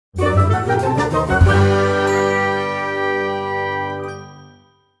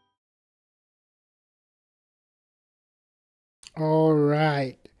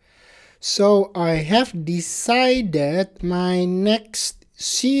So I have decided my next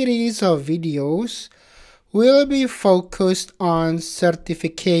series of videos will be focused on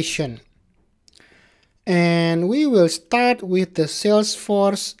certification. And we will start with the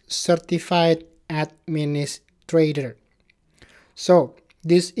Salesforce Certified Administrator. So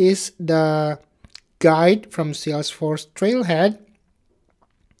this is the guide from Salesforce Trailhead.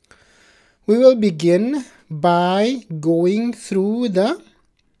 We will begin by going through the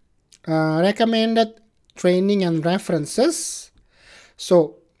recommended training and references.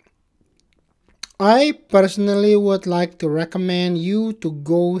 So I personally would like to recommend you to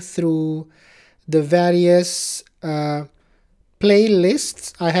go through the various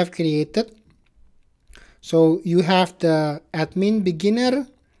playlists I have created. So you have the admin beginner,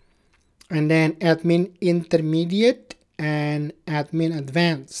 and then admin intermediate, and admin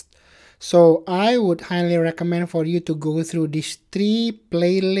advanced. So I would highly recommend for you to go through these three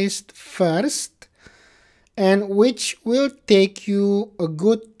playlists first, and which will take you a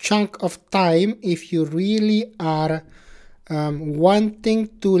good chunk of time if you really are wanting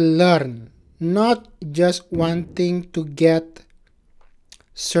to learn, not just wanting to get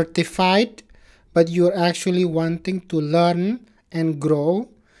certified, but you're actually wanting to learn and grow.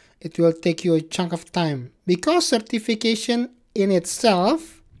 It will take you a chunk of time, because certification in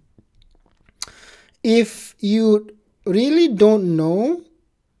itself, if you really don't know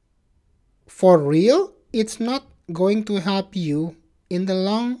for real, it's not going to help you in the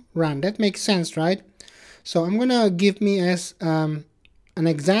long run. That makes sense, right? So I'm gonna give me as an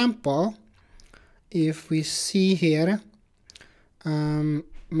example. If we see here,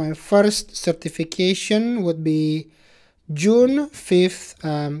 my first certification would be June 5th,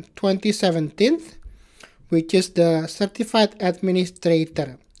 2017, which is the Certified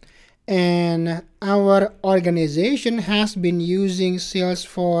Administrator. And our organization has been using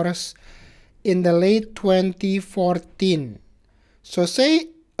Salesforce in the late 2014. So say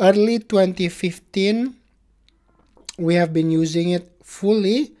early 2015, we have been using it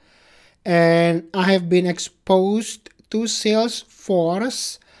fully, and I have been exposed to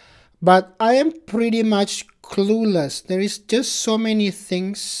Salesforce, but I am pretty much clueless. There is just so many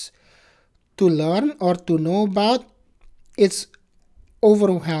things to learn or to know about. It's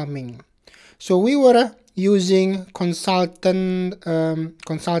overwhelming. So we were using consultants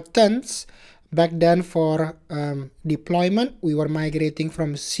back then for deployment. We were migrating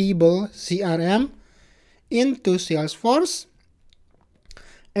from Siebel CRM into Salesforce,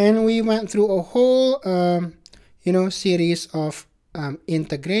 and we went through a whole series of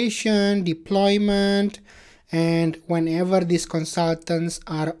integration, deployment, and whenever these consultants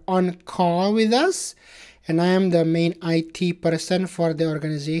are on call with us, and I am the main IT person for the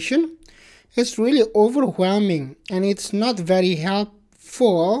organization, it's really overwhelming, and it's not very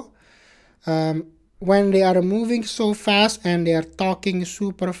helpful when they are moving so fast and they are talking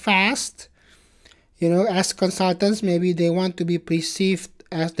super fast. As consultants, maybe they want to be perceived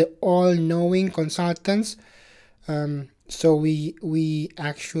as the all-knowing consultants. So we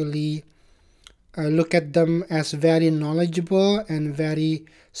actually look at them as very knowledgeable and very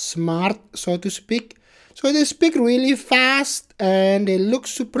smart, so to speak. So they speak really fast and they look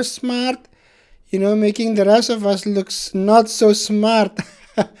super smart, making the rest of us looks not so smart,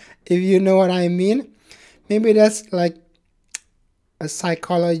 if you know what I mean. Maybe that's like a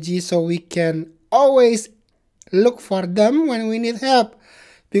psychology, so we can always look for them when we need help,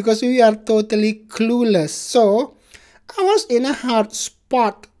 because we are totally clueless. So I was in a hard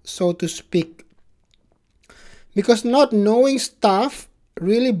spot, so to speak, because not knowing stuff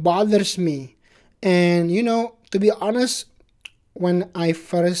really bothers me. And to be honest, when I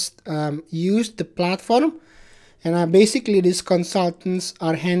first used the platform, and basically these consultants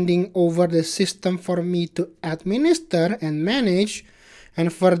are handing over the system for me to administer and manage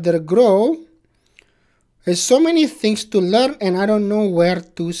and further grow, there's so many things to learn, and I don't know where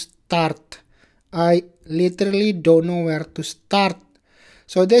to start. I literally don't know where to start.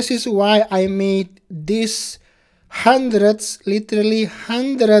 So this is why I made this literally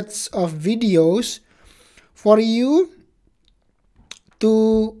hundreds of videos for you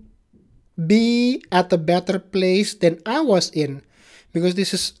to be at a better place than I was in, because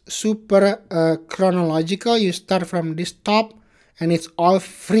this is super chronological. You start from this top, and it's all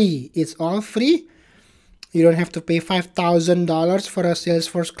free. It's all free. You don't have to pay $5,000 for a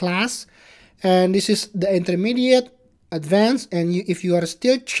Salesforce class. And this is the intermediate, advanced, and if you are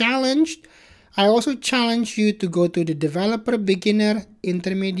still challenged, I also challenge you to go to the developer, beginner,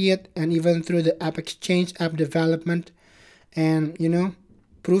 intermediate, and even through the app exchange, app development, and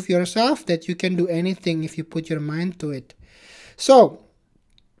prove yourself that you can do anything if you put your mind to it. So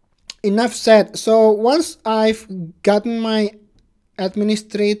enough said. So once I've gotten my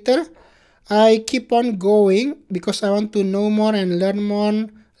administrator, I keep on going because I want to know more and learn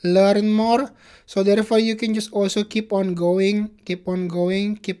more. So therefore you can just also keep on going, keep on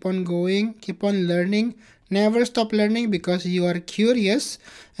learning. Never stop learning because you are curious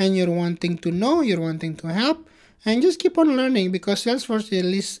and you're wanting to know, you're wanting to help, and just keep on learning because Salesforce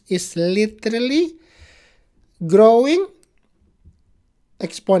is literally growing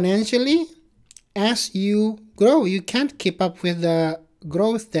exponentially as you grow. You can't keep up with the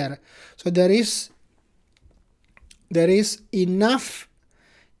growth there. So there is enough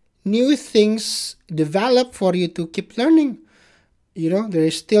new things developed for you to keep learning. There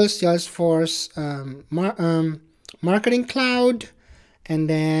is still Salesforce Marketing Cloud, and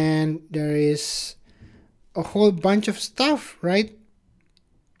then there is a whole bunch of stuff, right?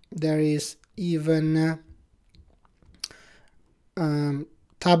 There is even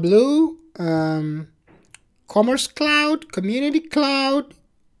Tableau, Commerce Cloud, Community Cloud,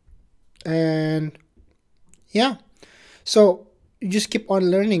 and yeah. So you just keep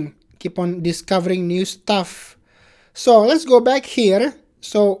on learning, keep on discovering new stuff. So let's go back here.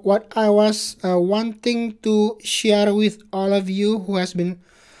 So what I was wanting to share with all of you who has been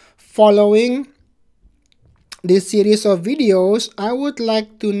following this series of videos, I would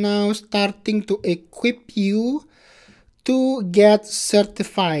like to now starting to equip you to get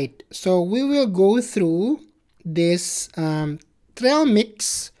certified. So we will go through this trail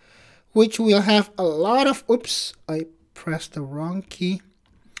mix, which will have a lot of, oops, I pressed the wrong key,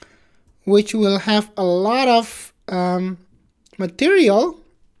 which will have a lot of material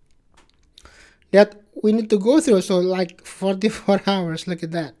that we need to go through. So like 44 hours, look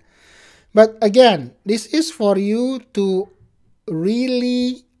at that. But again, this is for you to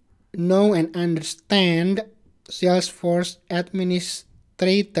really know and understand Salesforce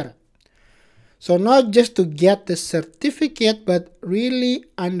Administrator. So not just to get the certificate, but really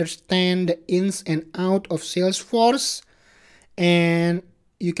understand the ins and out of Salesforce, and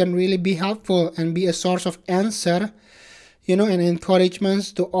you can really be helpful and be a source of answer, and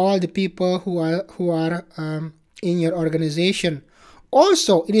encouragements to all the people who are in your organization.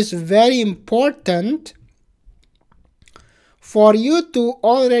 Also, it is very important for you to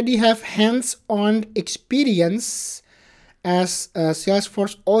already have hands-on experience, as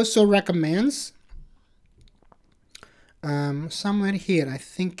Salesforce also recommends. Somewhere here, I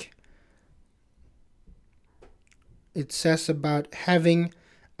think it says about having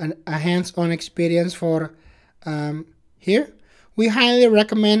a hands-on experience for here. We highly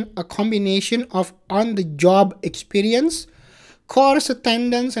recommend a combination of on-the-job experience, course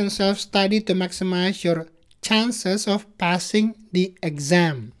attendance, and self-study to maximize your chances of passing the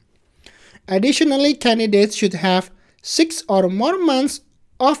exam. Additionally, candidates should have 6 or more months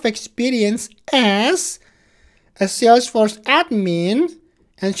of experience as a Salesforce admin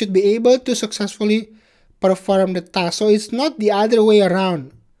and should be able to successfully perform the task. So it's not the other way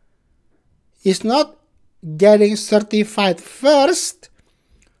around. It's not getting certified first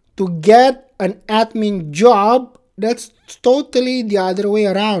to get an admin job. That's totally the other way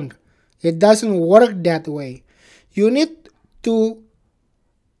around. It doesn't work that way. You need to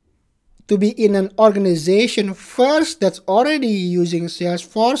be in an organization first that's already using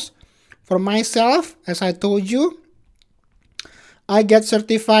Salesforce. For myself, as I told you, I got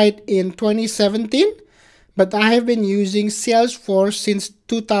certified in 2017, but I have been using Salesforce since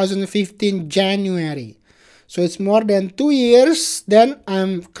 2015 January. So it's more than 2 years. Then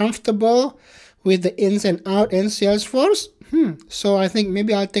I'm comfortable with the ins and outs in Salesforce. So I think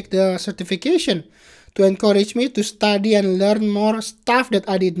maybe I'll take the certification to encourage me to study and learn more stuff that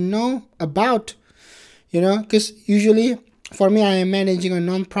I didn't know about. Because usually for me, I am managing a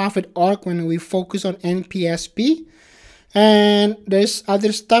non-profit org when we focus on NPSP. And there's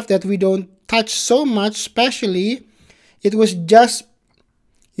other stuff that we don't touch so much, especially it was just,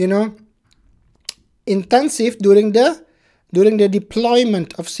 intensive during the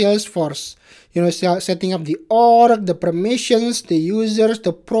deployment of Salesforce. Setting up the org, the permissions, the users,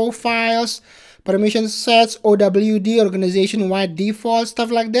 the profiles, permission sets, OWD, organization-wide default,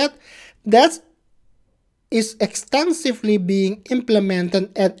 stuff like that. That is extensively being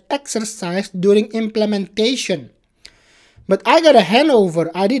implemented and exercised during implementation. But I got a handover.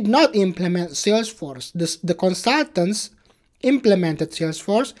 I did not implement Salesforce. The consultants implemented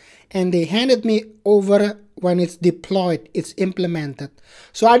Salesforce, and they handed me over when it's deployed, it's implemented.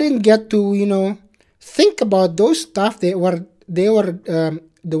 So I didn't get to, think about those stuff. They were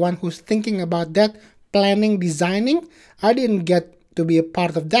the one who's thinking about that, planning, designing. I didn't get to be a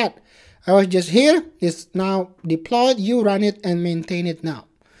part of that. I was just here. It's now deployed. You run it and maintain it now.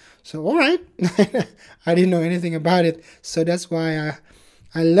 So all right, I didn't know anything about it, so that's why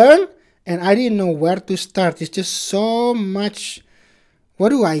I learned, and I didn't know where to start. It's just so much. Where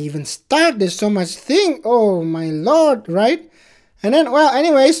do I even start? There's so much thing. Oh my lord, right? And then, well,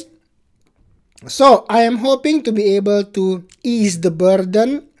 anyways, so I am hoping to be able to ease the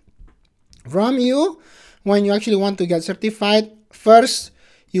burden from you when you actually want to get certified. First,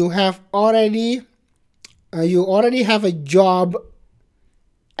 you already have a job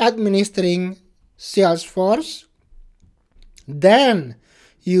administering Salesforce. Then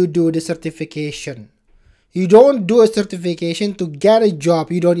you do the certification. You don't do a certification to get a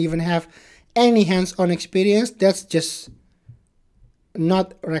job. You don't even have any hands-on experience. That's just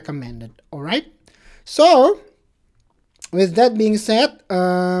not recommended. All right. So with that being said,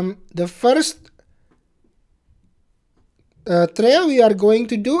 the first trail we are going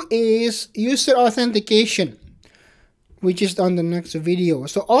to do is user authentication, which is on the next video.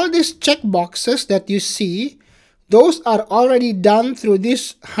 So all these checkboxes that you see, those are already done through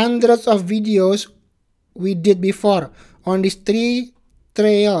these hundreds of videos we did before on these 3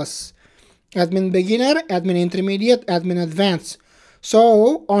 trails: admin beginner, admin intermediate, admin advanced.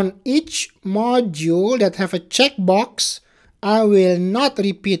 So on each module that have a checkbox, I will not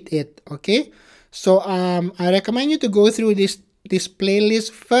repeat it. Okay, so I recommend you to go through this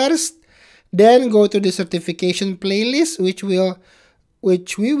playlist first, then go to the certification playlist, which we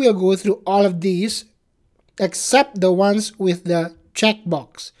will go through all of these except the ones with the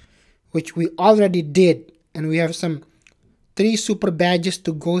checkbox, which we already did, and we have some 3 super badges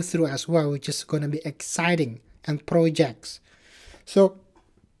to go through as well, which is going to be exciting, and projects. So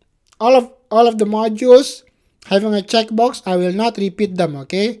all of the modules having a checkbox, I will not repeat them,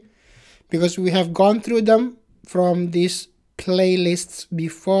 okay, because we have gone through them from these playlists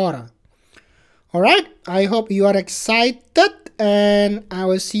before. All right, I hope you are excited, and I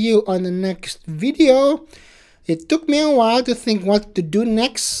will see you on the next video. It took me a while to think what to do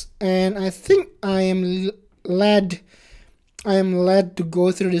next, and I think I am led to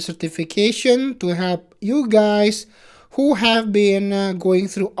go through the certification to help you guys who have been going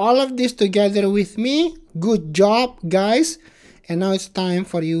through all of this together with me. Good job, guys. And now it's time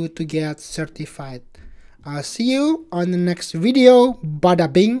for you to get certified. I'll see you on the next video.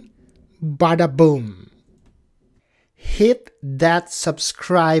 Bada bing, bada boom. Hit that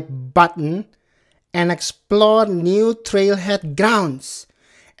subscribe button and explore new trailhead grounds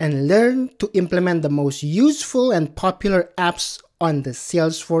and learn to implement the most useful and popular apps on the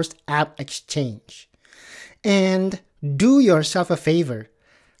Salesforce App Exchange. And do yourself a favor,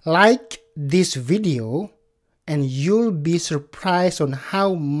 like this video, and you'll be surprised on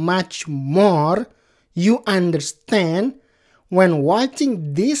how much more you understand when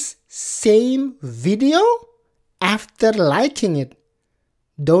watching this same video after liking it.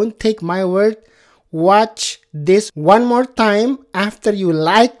 Don't take my word. Watch this one more time after you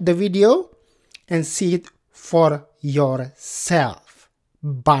like the video and see it for yourself.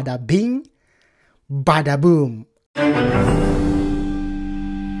 Bada bing, bada boom.